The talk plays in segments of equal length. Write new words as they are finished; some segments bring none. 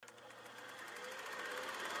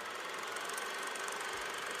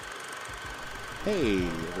Hey,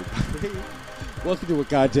 everybody. Welcome to a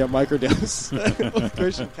goddamn microdose with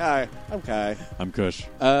Kush and Kai. I'm Kai. I'm Kush.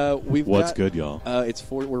 What's good, y'all?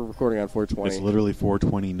 We're recording on 420. It's literally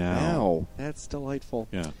 4:20 now. Wow, that's delightful.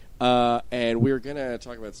 Yeah. And we're going to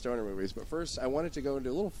talk about stoner movies, but first I wanted to go into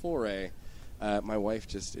a little foray. My wife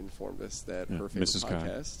just informed us that her favorite Mrs.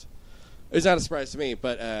 podcast... It's not a surprise to me,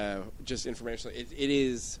 but just informationally, it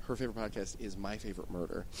is her favorite podcast is My Favorite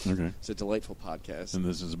Murder. Okay. It's a delightful podcast. And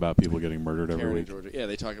this is about people getting murdered every Karen week. and Georgia. Yeah,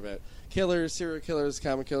 they talk about killers, serial killers,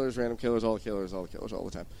 common killers, random killers, all the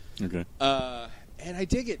time. Okay. And I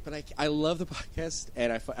dig it, but I love the podcast,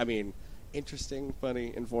 and I mean, interesting,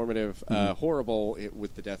 funny, informative, horrible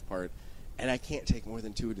with the death part. And I can't take more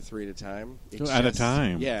than 2 to 3 at a time. At a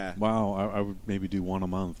time? Yeah. Wow, I would maybe do one a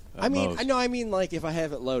month. I mean, like, if I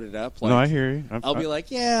have it loaded up. Like, no, I hear you. I'll be like,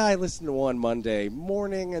 yeah, I listen to one Monday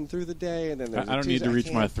morning and through the day, and then there's I don't need to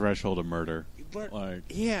reach my threshold of murder.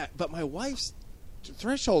 Yeah, but my wife's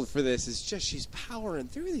threshold for this is just she's powering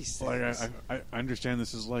through these things. I understand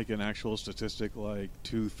this is like an actual statistic, like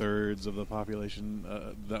 2/3 of the population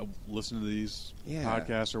that listen to these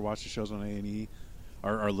podcasts or watch the shows on A&E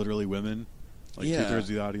are literally women. Like 2/3 of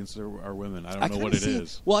the audience are women. I don't know what it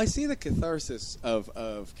is. Well, I see the catharsis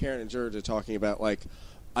of Karen and Georgia talking about, like,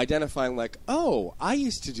 identifying, like, oh, I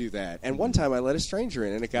used to do that. And one time I let a stranger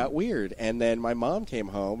in and it got weird. And then my mom came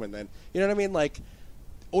home and then, you know what I mean? Like,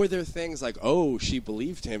 or there are things like, oh, she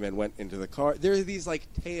believed him and went into the car. There are these, like,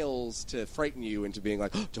 tales to frighten you into being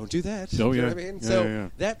like, oh, don't do that. Oh, you know yeah. what I mean? Yeah, so yeah.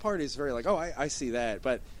 that part is very like, oh, I see that.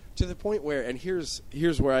 But to the point where, and here's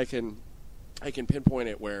where I can pinpoint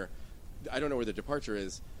it, where I don't know where the departure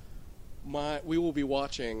is. We will be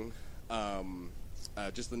watching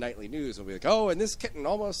just the nightly news. We'll be like, oh, and this kitten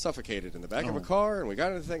almost suffocated in the back of a car, and we got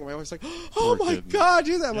into the thing. And my wife's like, oh my God,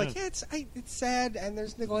 do that! I'm like, yeah, it's sad, and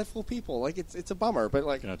there's neglectful people. Like, it's a bummer, but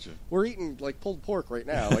like, gotcha. We're eating like pulled pork right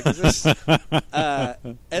now. Like, is this?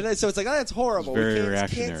 And then so it's like, oh, that's horrible. It's very we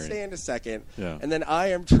reactionary. can't stand a second. Yeah. And then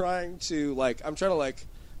I am trying to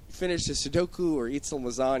finish the Sudoku or eat some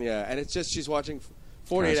lasagna, and it's just she's watching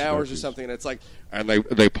 48 hours or something, and it's like, and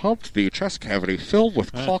they pumped the chest cavity filled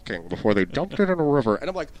with caulking before they dumped it in a river, and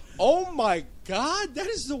I'm like, oh my God, that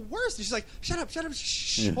is the worst. And she's like, shut up,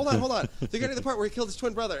 shh, hold on. They're getting to the part where he killed his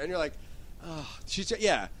twin brother, and you're like, oh, she's just,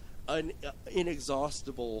 an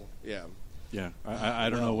inexhaustible, Yeah, I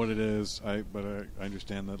don't know what it is, but I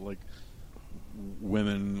understand that, like,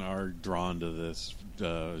 women are drawn to this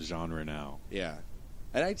genre now. Yeah.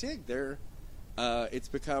 And I dig. It's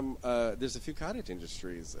become there's a few cottage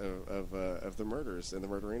industries of the murders and the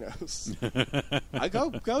murderinos. I go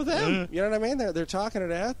them. You know what I mean? They're talking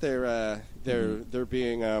it out. They're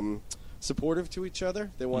being supportive to each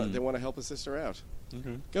other. They want to help a sister out.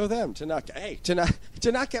 Okay. Go them to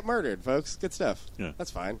not get murdered, folks. Good stuff. Yeah,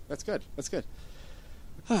 that's fine. That's good.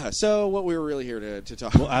 So what we were really here to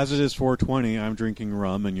talk about. Well, as it is 4:20, I'm drinking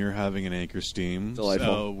rum and you're having an Anchor Steam. Delightful.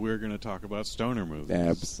 So we're going to talk about stoner movies.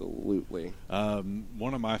 Absolutely.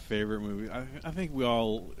 One of my favorite movies, I think we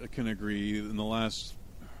all can agree, in the last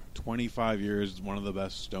 25 years, one of the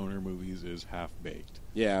best stoner movies is Half-Baked.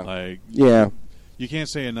 Yeah. You can't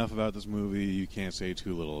say enough about this movie. You can't say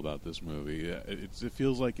too little about this movie. It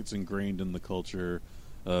feels like it's ingrained in the culture.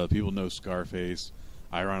 People know Scarface.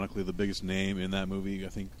 Ironically, the biggest name in that movie, I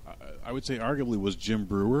think, I would say arguably was Jim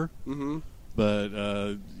Brewer. Mm-hmm. But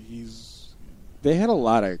They had a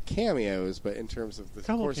lot of cameos, but in terms of the...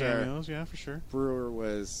 Couple of cameos, yeah, for sure. Brewer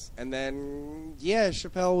was... And then,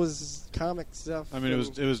 Chappelle was comic stuff. I mean, it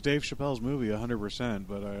was Dave Chappelle's movie, 100%,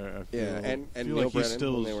 but I feel... Yeah, and feel Neil like Brennan. He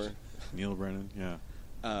still they were... Neil Brennan, yeah.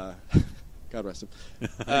 God rest him.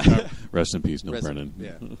 Rest in peace, Neil Brennan.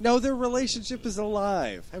 Yeah. No, their relationship is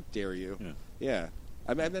alive. How dare you? Yeah.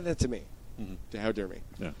 I meant that to me. Mm-hmm. How dare me?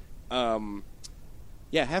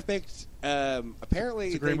 Yeah. Half-Baked. Apparently,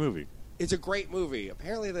 it's a great movie. It's a great movie.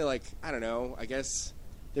 Apparently, they I don't know. I guess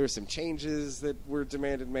there were some changes that were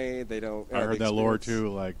made. They don't. I heard that lore too.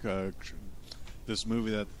 Like this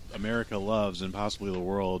movie that America loves and possibly the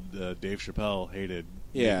world, Dave Chappelle hated.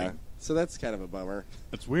 Yeah. Maybe. So that's kind of a bummer.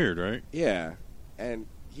 That's weird, right? Yeah. And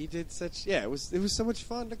he did such... Yeah, it was so much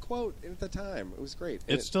fun to quote at the time. It was great.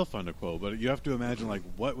 It's still fun to quote, but you have to imagine, like,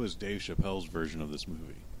 what was Dave Chappelle's version of this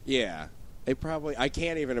movie? Yeah. I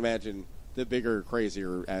can't even imagine the bigger,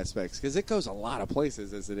 crazier aspects, because it goes a lot of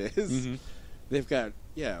places as it is. Mm-hmm. They've got,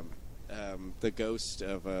 the ghost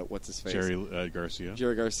of, what's-his-face? Jerry Garcia.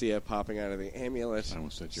 Jerry Garcia popping out of the amulet. I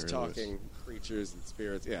almost said Jerry talking Lewis. Creatures and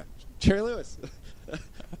spirits. Yeah. Jerry Lewis.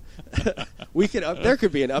 We could. There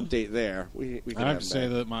could be an update there. We could I have to say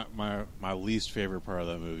that my least favorite part of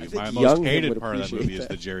that I movie, think my Young most Him hated would part of that appreciate movie, is that.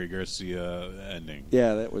 the Jerry Garcia ending.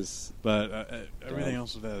 Yeah, that was. But everything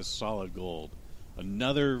else of that is solid gold.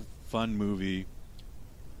 Another fun movie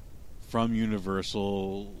from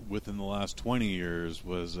Universal within the last 20 years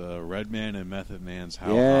was Redman and Method Man's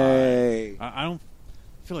How Yay. High. I don't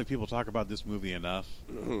feel like people talk about this movie enough.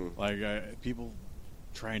 Mhm. Like people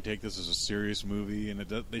try and take this as a serious movie, and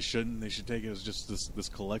they shouldn't. They should take it as just this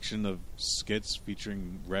collection of skits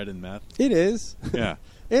featuring Red and Meth. It is. Yeah,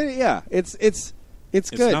 It's good. it's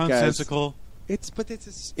Guys. nonsensical. It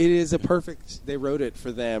is a perfect. They wrote it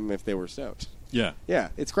for them if they were stoked. Yeah, Yeah,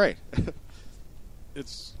 it's great.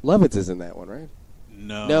 it's Lovitz is in that one, right?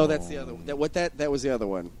 no, No, that's the other. That was the other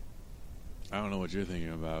one. I don't know what you're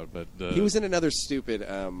thinking about, but He was in another stupid.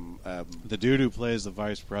 the dude who plays the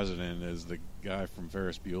vice president is the guy from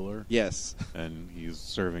Ferris Bueller, Yes. and he's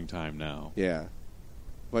serving time now. Yeah.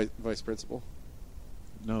 Vice principal.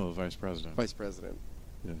 No, vice president. Vice president.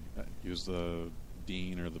 Yeah, he was the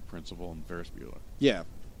dean or the principal in Ferris Bueller. Yeah.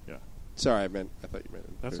 Yeah, Sorry, I thought you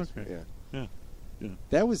meant. that's okay. Yeah. Yeah.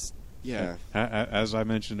 That was. Yeah. As I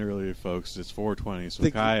mentioned earlier, folks, it's 4:20, so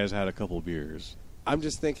The- Kai has had a couple beers. I'm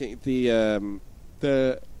just thinking the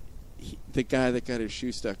guy that got his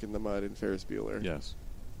shoe stuck in the mud in Ferris Bueller. Yes,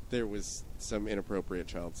 There was some inappropriate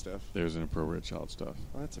child stuff. there's inappropriate child stuff.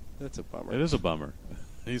 Well, that's a bummer. It is a bummer.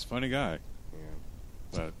 He's a funny guy. Yeah.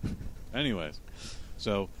 But anyways,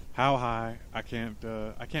 so How High? I can't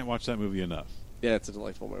watch that movie enough. Yeah, it's a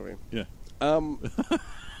delightful movie. Yeah.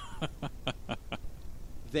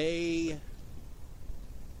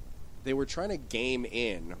 They were trying to game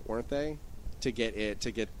in, weren't they, to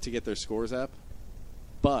get their scores up,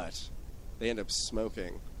 but they end up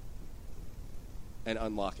smoking and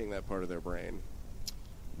unlocking that part of their brain.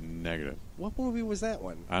 Negative. What movie was that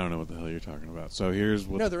one? I don't know what the hell you're talking about. So here's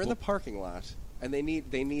what. No, they're in the parking lot, and they need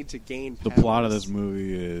to gain. The powers. plot of this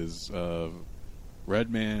movie is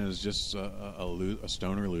Redman is just a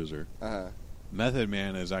stoner loser. Uh-huh. Method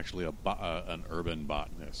Man is actually an urban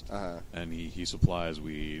botanist, Uh-huh. and he supplies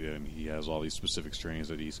weed, and he has all these specific strains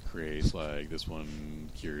that he creates. Like this one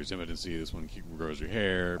cures impotency, this one grows your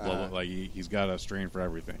hair. Blah blah. Like he's got a strain for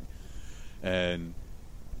everything, and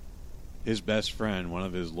his best friend, one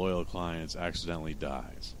of his loyal clients, accidentally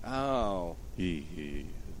dies. Oh. His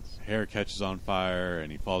hair catches on fire,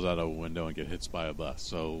 and he falls out of a window and gets hit by a bus.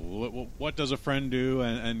 So what does a friend do?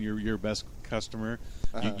 And your best customer,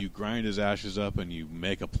 Uh-huh. you grind his ashes up and you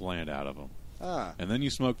make a plant out of him, and then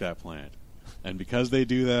you smoke that plant. And because they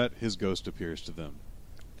do that, his ghost appears to them,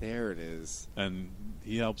 There it is. and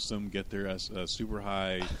he helps them get their super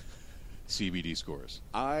high CBD scores,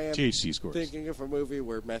 I am THC scores. thinking of a movie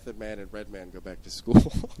where Method Man and Redman go back to school.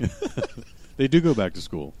 They do go back to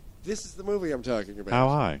school. This is the movie I'm talking about. How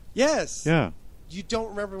high? Yes. Yeah. You don't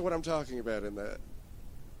remember what I'm talking about in that.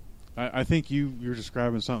 I think you're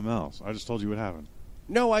describing something else. I just told you what happened.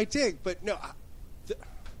 No, I did, but no.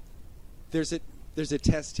 There's a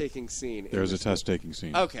test taking scene. There's a test taking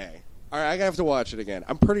scene. Okay. All right, I have to watch it again.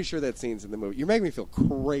 I'm pretty sure that scene's in the movie. You're making me feel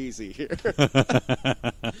crazy here.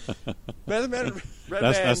 Method Man and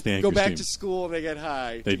Redman That's the go Anchors back team. to school and they get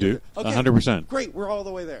high. They do. Okay, 100%. Great, we're all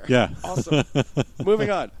the way there. Yeah. Awesome. Moving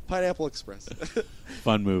on. Pineapple Express.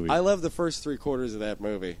 Fun movie. I love the first 3 quarters of that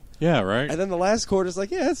movie. Yeah, right? And then the last quarter's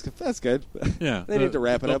like, yeah, that's good. Yeah. They need to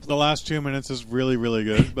wrap it up. The last 2 minutes is really, really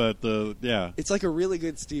good, but yeah. It's like a really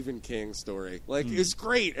good Stephen King story. Like, it's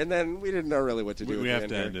great, and then we didn't know really what to do We at have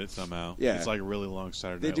the to end end here. it somehow. Yeah. It's like a really long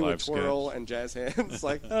Saturday They Night do a Live twirl sketch. and jazz hands.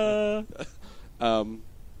 Like,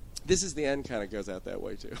 This Is the End kind of goes out that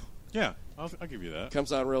way, too. Yeah, I'll give you that.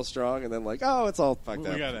 Comes on real strong, and then like, oh, it's all fucked We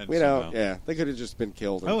up. gotta end We know, somehow. yeah. They could have just been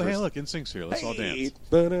killed. in Oh, the hey, first- look, NSYNC's here. Let's all Hey, dance.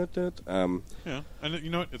 ba-da-da-da. Yeah, and you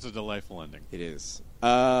know what? It's a delightful ending. It is.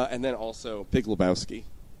 And then also, Big Lebowski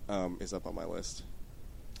is up on my list.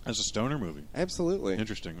 As a stoner movie. Absolutely.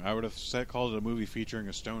 Interesting. I would have called it a movie featuring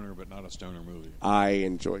a stoner, but not a stoner movie. I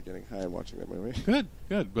enjoy getting high and watching that movie. Good.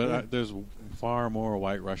 But Yeah. there's far more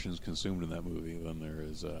White Russians consumed in that movie than there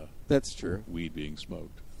is That's true. weed being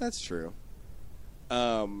smoked. That's true.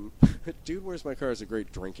 Dude, Where's My Car is a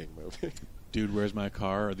great drinking movie. Dude, Where's My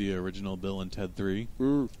Car? The original Bill and Ted 3.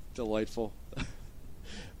 Delightful.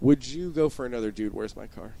 Would you go for another Dude, Where's My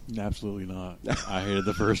Car? Absolutely not. I hated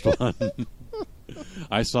the first one.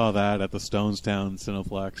 I saw that at the Stonestown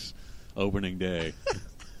Cineplex opening day,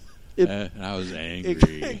 and I was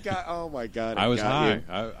angry. It got, oh my god! I was high.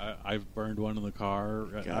 You. I burned one in the car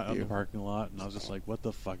out in you. the parking lot, and I was just like, "What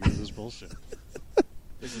the fuck is this bullshit?"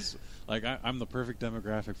 This is like I'm the perfect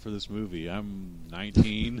demographic for this movie. I'm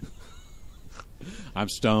 19. I'm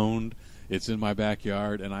stoned. It's in my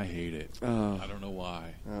backyard, and I hate it. Oh. I don't know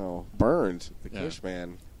why. Oh, burned the Yeah. Kish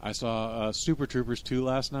man. I saw Super Troopers 2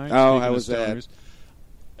 last night. Oh, Speaking how of was that? stoners.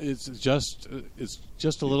 It's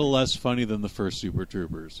just a little less funny than the first Super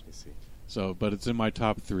Troopers. Let me see. So, but it's in my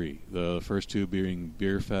top 3. The first 2 being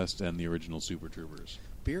Beer Fest and the original Super Troopers.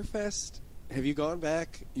 Beer Fest. Have you gone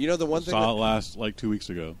back? You know the one thing. Saw it last 2 weeks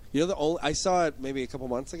ago. You know the only I saw it maybe a couple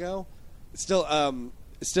months ago. Still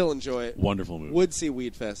enjoy it. Wonderful movie. Would see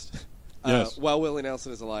Weed Fest. Yes. While Willie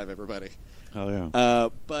Nelson is alive, everybody. Hell yeah.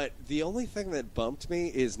 But the only thing that bumped me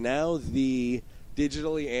is now the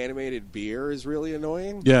digitally animated beer is really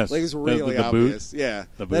annoying. Yes. Like it's really the obvious. boot? Yeah.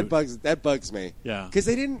 The That boot. bugs me. Yeah. Because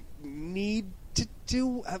they didn't need to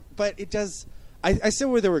do, but it does. I see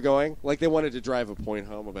where they were going. Like they wanted to drive a point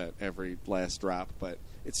home about every last drop, but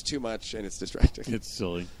it's too much and it's distracting. It's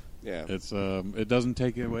silly. Yeah. It's it doesn't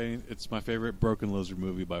take it away. It's my favorite Broken Lizard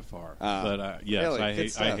movie by far. But yes, really? I Good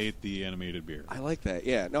hate stuff. the animated beer. I like that.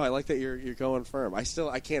 Yeah. No, I like that you're going firm. I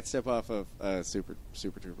can't step off of Super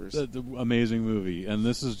Troopers. The amazing movie, and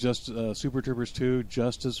this is just Super Troopers 2,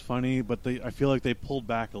 just as funny. But I feel like they pulled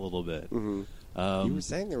back a little bit. Mm-hmm. You were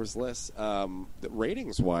saying there was less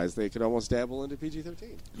ratings wise. They could almost dabble into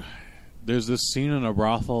PG-13. There's this scene in a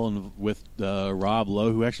brothel with Rob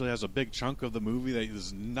Lowe, who actually has a big chunk of the movie that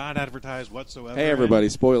is not advertised whatsoever. Hey, everybody!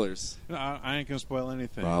 Spoilers. I ain't gonna spoil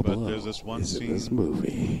anything. Rob but Lowe there's this one is in scene this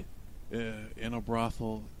movie. In a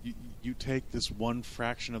brothel. You take this one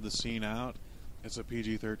fraction of the scene out, it's a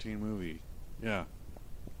PG-13 movie. Yeah.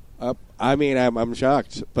 I mean, I'm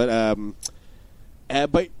shocked, but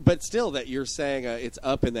still, that you're saying it's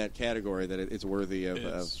up in that category, that it's worthy of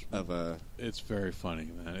a. It's very funny,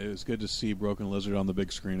 man. It was good to see Broken Lizard on the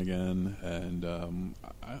big screen again, and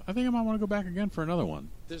I think I might want to go back again for another one.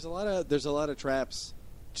 There's a lot of traps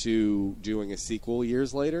to doing a sequel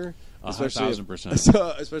years later, especially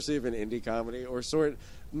 1,000%. Especially if an indie comedy or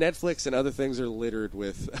Netflix and other things are littered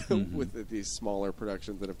with with these smaller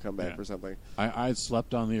productions that have come back for something. I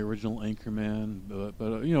slept on the original Anchorman,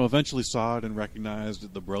 but eventually saw it and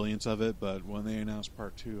recognized the brilliance of it. But when they announced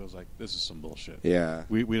Part 2, I was like, this is some bullshit. Yeah,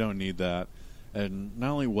 we don't need that. And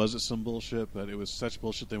not only was it some bullshit, but it was such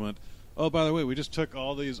bullshit. They went, oh, by the way, we just took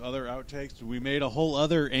all these other outtakes. We made a whole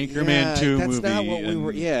other Anchorman 2 that's movie. That's not what we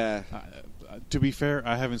were. Yeah. To be fair,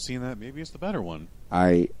 I haven't seen that. Maybe it's the better one.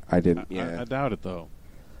 I didn't. Yeah. I doubt it though.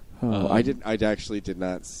 Oh, I didn't. I actually did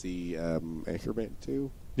not see Anchorman 2.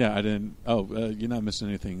 Yeah, I didn't. Oh, you're not missing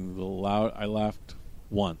anything. I laughed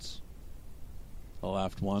once.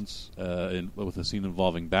 With a scene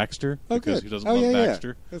involving Baxter. Oh, because good. Who doesn't love Baxter?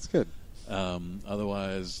 Yeah. That's good.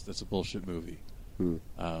 Otherwise, that's a bullshit movie. Hmm.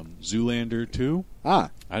 Zoolander 2. I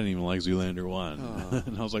didn't even like Zoolander 1. Oh.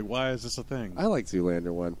 And I was like, why is this a thing? I like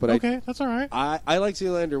Zoolander 1, but okay, that's all right. I like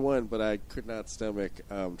Zoolander 1, but I could not stomach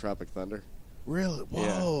Tropic Thunder. Really?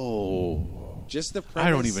 Yeah. Whoa. Just the premise.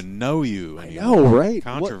 I don't even know you anymore. I know, right?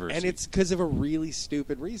 Controversy. And it's because of a really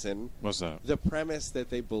stupid reason. What's that? The premise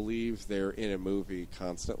that they believe they're in a movie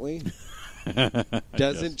constantly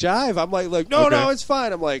doesn't jive. I'm like, no, it's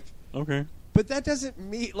fine. I'm like, okay. But that doesn't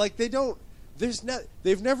mean, like, they've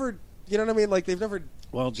never, you know what I mean? Like, they've never.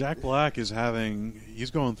 Well, Jack Black he's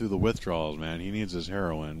going through the withdrawals, man. He needs his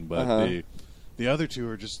heroin. But the other two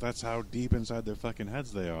are just, that's how deep inside their fucking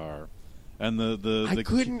heads they are. And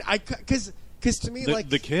because to me,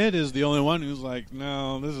 the kid is the only one who's like,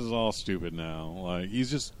 no, this is all stupid now. Like, he's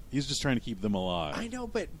just trying to keep them alive. I know,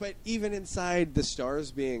 but even inside the stars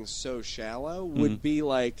being so shallow would be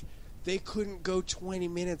like, they couldn't go 20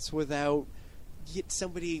 minutes without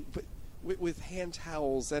somebody with hand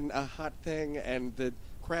towels and a hot thing and the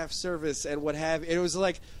craft service and what have you. It was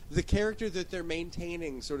like the character that they're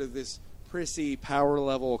maintaining, sort of this prissy power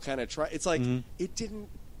level kind of it's like it didn't.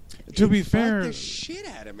 To be fair, the shit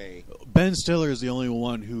out of me. Ben Stiller is the only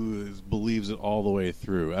one who believes it all the way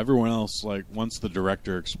through. Everyone else, like, once the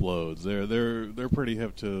director explodes, they're pretty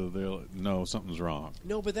hip to no, something's wrong.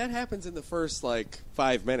 No, but that happens in the first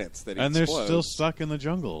 5 minutes that he and explodes. They're still stuck in the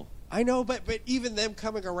jungle. I know, but even them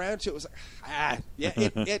coming around to it was like,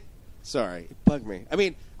 it sorry, it bugged me. I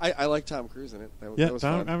mean, I like Tom Cruise in it. That was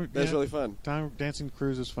fun. That was really fun. Dancing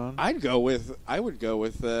Cruise is fun. I would go with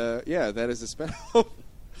that is a spinoff.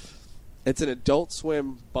 It's an Adult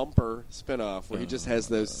Swim bumper spinoff where he just has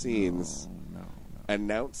those scenes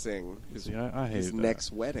announcing his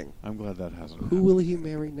next wedding. I'm glad that hasn't happened. Who will he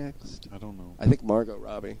marry next? I don't know. I think Margot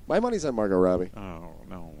Robbie. My money's on Margot Robbie. Oh,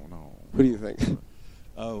 no. Who do you think?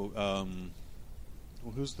 Well,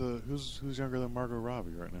 who's younger than Margot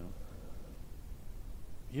Robbie right now?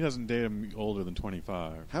 He doesn't date him older than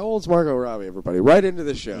 25. How old's Margot Robbie, everybody? Right into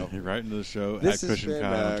the show. Right into the show This at has Cushion been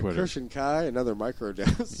Kai on Twitter. Cushion Kai, another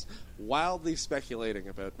microdose, wildly speculating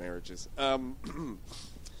about marriages.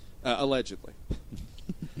 Allegedly.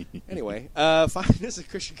 Anyway, find us at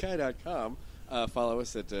CushionKai.com. Follow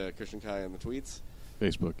us at Cushion Kai on the tweets.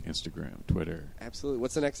 Facebook, Instagram, Twitter. Absolutely.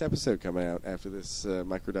 What's the next episode coming out after this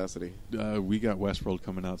microdosity? We got Westworld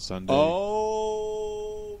coming out Sunday.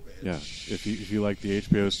 Oh, bitch. Yeah. If you like the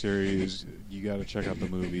HBO series, you got to check out the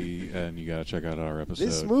movie, and you got to check out our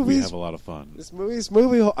episode. We have a lot of fun. This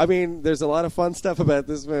movie. I mean, there's a lot of fun stuff about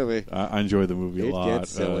this movie. I enjoy the movie a lot. It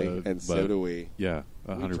gets silly, and so do we. Yeah,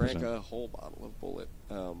 100%. We drank a whole bottle of Bullet.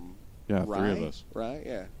 Yeah, rye? 3 of us. Right?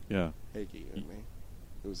 Yeah. Yeah. Hagee and me.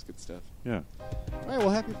 It was good stuff. Yeah. All right.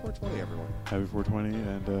 Well, happy 420, everyone. Happy 420,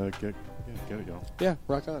 and get it, y'all. Yeah.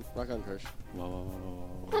 Rock on, Kush. La la la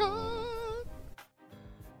la la.